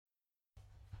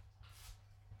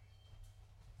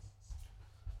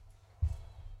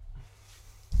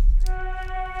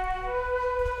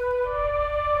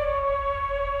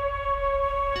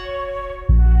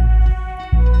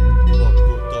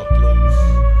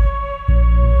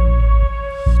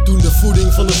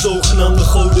Opvoeding van de zogenaamde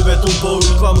goden werd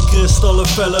ontboden. Kwamen kristallen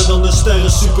feller dan de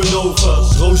sterren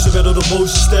supernova's. Rozen werden door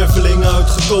boze stervelingen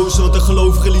uitgekozen, want de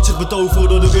gelovige liet zich betoveren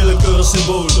door de willekeur en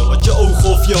symbolen. Wat je ogen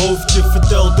of je hoofd je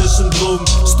vertelt is een droom.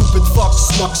 Stupid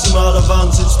fax, maximale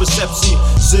waanzinsperceptie.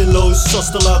 Zinloos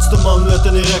als de laatste man met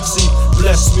een erectie.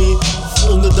 Bless me,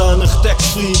 onderdanig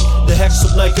tax-free. De heks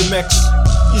op Nike Max.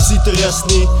 Je ziet de rest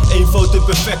niet, eenvoud in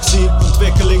perfectie.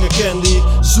 Ontwikkelingen candy,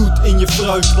 zoet in je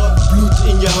fruit, bloed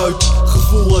in je huid.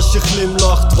 Gevoel als je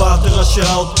glimlacht, water als je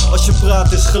haalt. Als je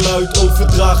praat is geluid,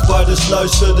 overdraagbaar dus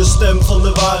luister. De stem van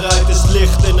de waarheid is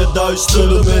licht in het duister.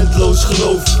 Fundamentloos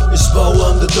geloof is bouwen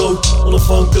aan de dood,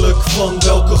 onafhankelijk van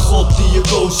welke god die je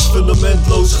koos.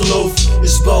 Fundamentloos geloof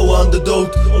is bouwen aan de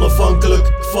dood,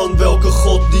 onafhankelijk van welke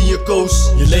god die je koos.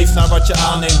 Je leeft naar wat je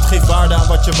aanneemt, geef waarde aan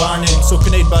wat je waarneemt. Zo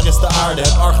kneedbaar is de aarde,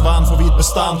 heb argwaan voor wie het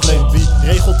bestaan claimt. Wie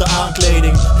regelt de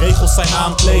aankleding, regels zijn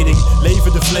aankleding.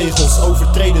 Leven de vlegels,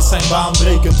 overtredens zijn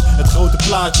baanbrekend. Het grote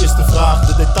plaatje is de vraag,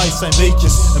 de details zijn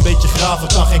weetjes. Een beetje graven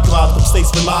kan geen kwaad, komt steeds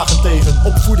weer lagen tegen.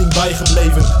 Opvoeding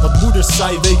bijgebleven, wat moeders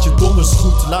zei weet je donders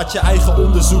goed. Laat je eigen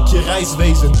onderzoek je reis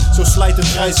wezen. Zo slijt een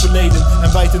grijs verleden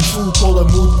en wijt een full color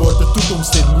moodboard de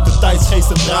toekomst in. Moet de tijdsgeest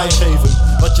een draai geven.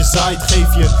 Wat je zaait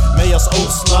geef je mee als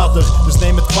oogst later. Dus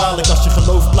neem het kwalijk als je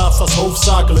geloof plaatst als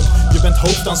hoofdzakelijk. Je bent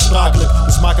hoofdaansprakelijk,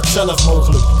 dus maak het zelf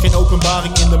mogelijk. Geen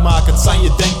openbaring in de maak, het zijn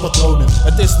je denkpatronen.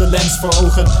 Het is de lens voor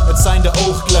ogen, het zijn de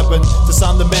oogkleppen. Het is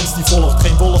aan de mens die volgt,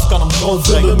 geen wolf kan hem groot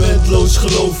brengen. Fundamentloos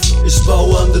geloof is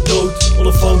bouwen aan de dood,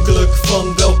 onafhankelijk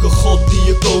van welke god die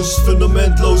je koos.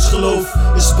 Fundamentloos geloof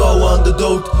is bouwen aan de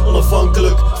dood,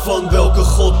 onafhankelijk van welke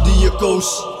god die je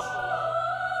koos.